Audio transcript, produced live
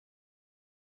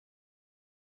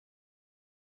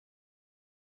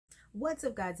What's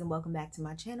up, guys, and welcome back to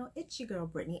my channel. It's your girl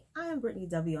Brittney. I am Brittney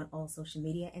W on all social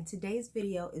media, and today's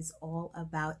video is all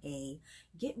about a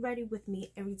get ready with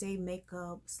me everyday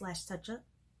makeup / touch-up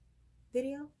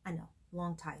video. I know,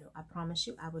 long title. I promise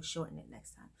you I will shorten it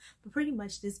next time. But pretty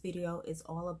much this video is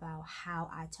all about how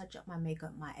I touch up my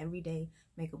makeup, my everyday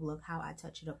makeup look, how I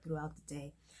touch it up throughout the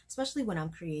day, especially when I'm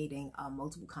creating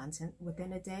multiple content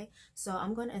within a day. So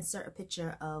I'm going to insert a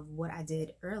picture of what I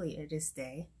did earlier this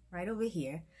day right over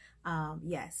here.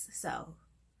 Yes, so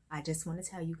I just want to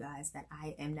tell you guys that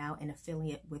I am now an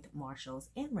affiliate with Marshalls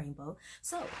and Rainbow.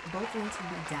 So both links will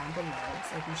be down below.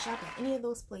 So if you shop at any of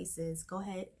those places, go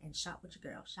ahead and shop with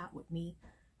your girl. Shop with me,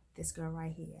 this girl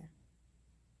right here.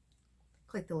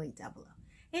 Click the link down below.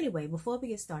 Anyway, before we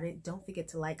get started, don't forget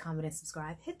to like, comment, and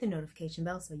subscribe. Hit the notification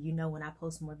bell so you know when I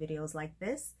post more videos like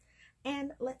this.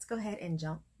 And let's go ahead and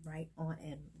jump right on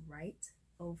in right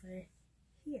over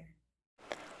here.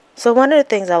 So one of the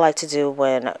things I like to do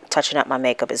when touching up my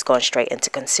makeup is going straight into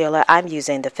concealer. I'm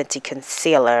using the Fenty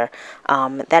concealer.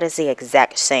 That is the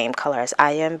exact same color as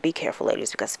I am. Be careful,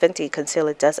 ladies, because Fenty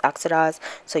concealer does oxidize.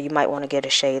 So you might want to get a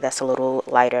shade that's a little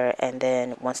lighter. And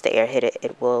then once the air hit it,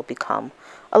 it will become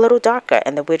a little darker.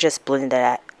 And then we're just blending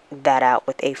that out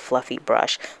with a fluffy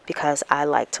brush because I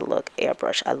like to look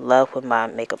airbrush. I love when my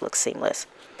makeup looks seamless.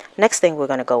 Next thing we're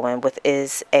going to go in with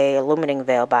is a illuminating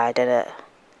veil by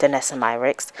DANESSA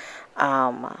MYRICKS.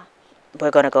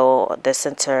 We're going to go the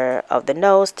center of the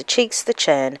nose, the cheeks, the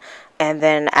chin, and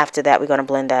then after that we're going to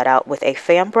blend that out with a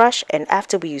fan brush. And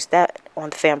after we use that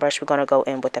on the fan brush, we're going to go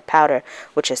in with the powder,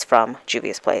 which is from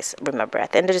Juvia's Place. Remember,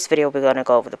 at the end of this video, we're going to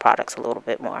go over the products a little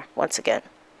bit more. Once again,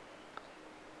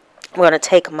 we're going to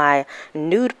take my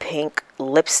nude pink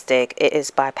lipstick. It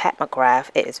is by McGrath.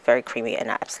 It is very creamy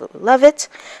and I absolutely love it.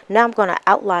 Now I'm going to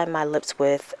outline my lips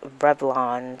with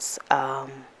Revlon's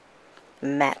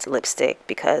matte lipstick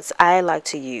because I like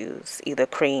to use either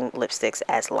cream lipsticks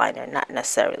as liner, not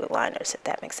necessarily liners, if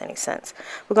that makes any sense.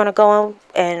 We're going to go on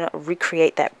and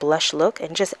recreate that blush look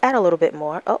and just add a little bit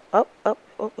more.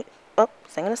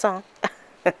 Singing a song.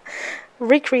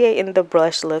 Recreating the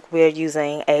blush look, we're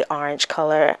using a orange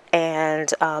color,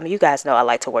 and you guys know I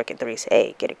like to work in threes.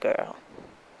 Hey, get it, girl.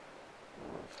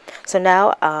 So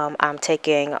now I'm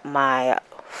taking my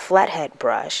flathead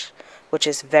brush, which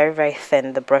is very, very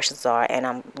thin, the brushes are, and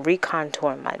I'm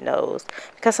recontouring my nose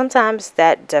because sometimes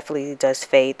that definitely does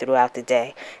fade throughout the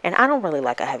day, and I don't really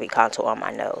like a heavy contour on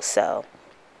my nose. So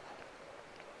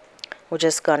we're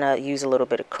just gonna use a little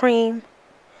bit of cream,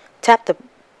 tap the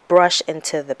brush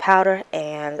into the powder,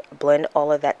 and blend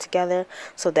all of that together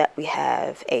so that we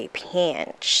have a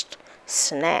pinched,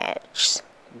 snatched,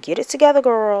 get it together,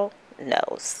 girl,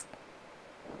 nose.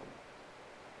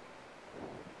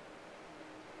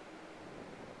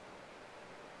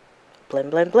 Blend,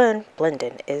 blend, blend.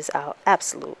 Blending is our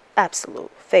absolute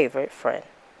favorite friend.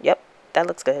 Yep, that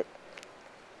looks good.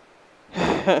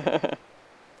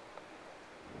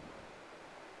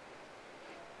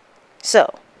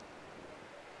 So,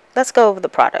 let's go over the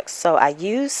products. So, I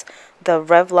use the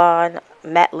Revlon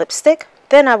matte lipstick.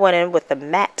 Then I went in with the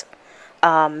matte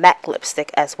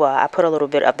lipstick as well. I put a little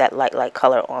bit of that light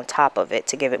color on top of it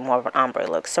to give it more of an ombre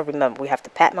look. So remember, we have the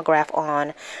pat McGrath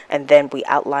on, and then we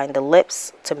outline the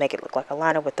lips to make it look like a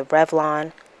liner with the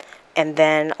Revlon, and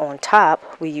then on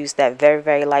top we use that very,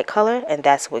 very light color, and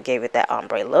that's what gave it that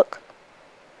ombre look.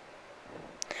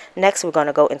 Next, we're going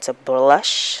to go into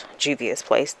blush, Juvia's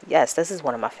Place. Yes, this is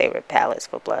one of my favorite palettes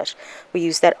for blush. We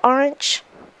use that orange,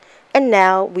 and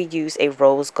now we use a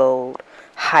rose gold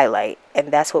highlight, and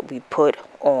that's what we put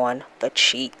on the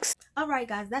cheeks. Alright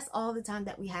guys, that's all the time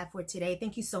that we have for today.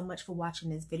 Thank you so much for watching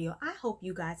this video. I hope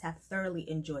you guys have thoroughly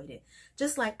enjoyed it,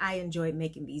 just like I enjoyed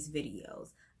making these videos.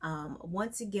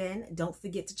 Once again, don't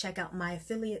forget to check out my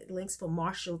affiliate links for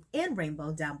Marshalls and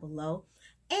Rainbow down below.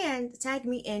 And tag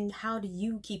me in how do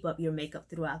you keep up your makeup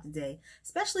throughout the day,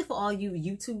 especially for all you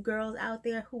YouTube girls out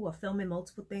there who are filming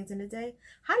multiple things in a day.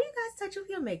 How do you guys touch up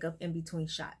your makeup in between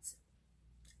shots?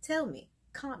 Tell me.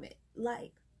 Comment,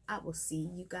 like. I will see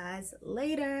you guys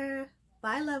later.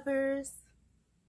 Bye, lovers.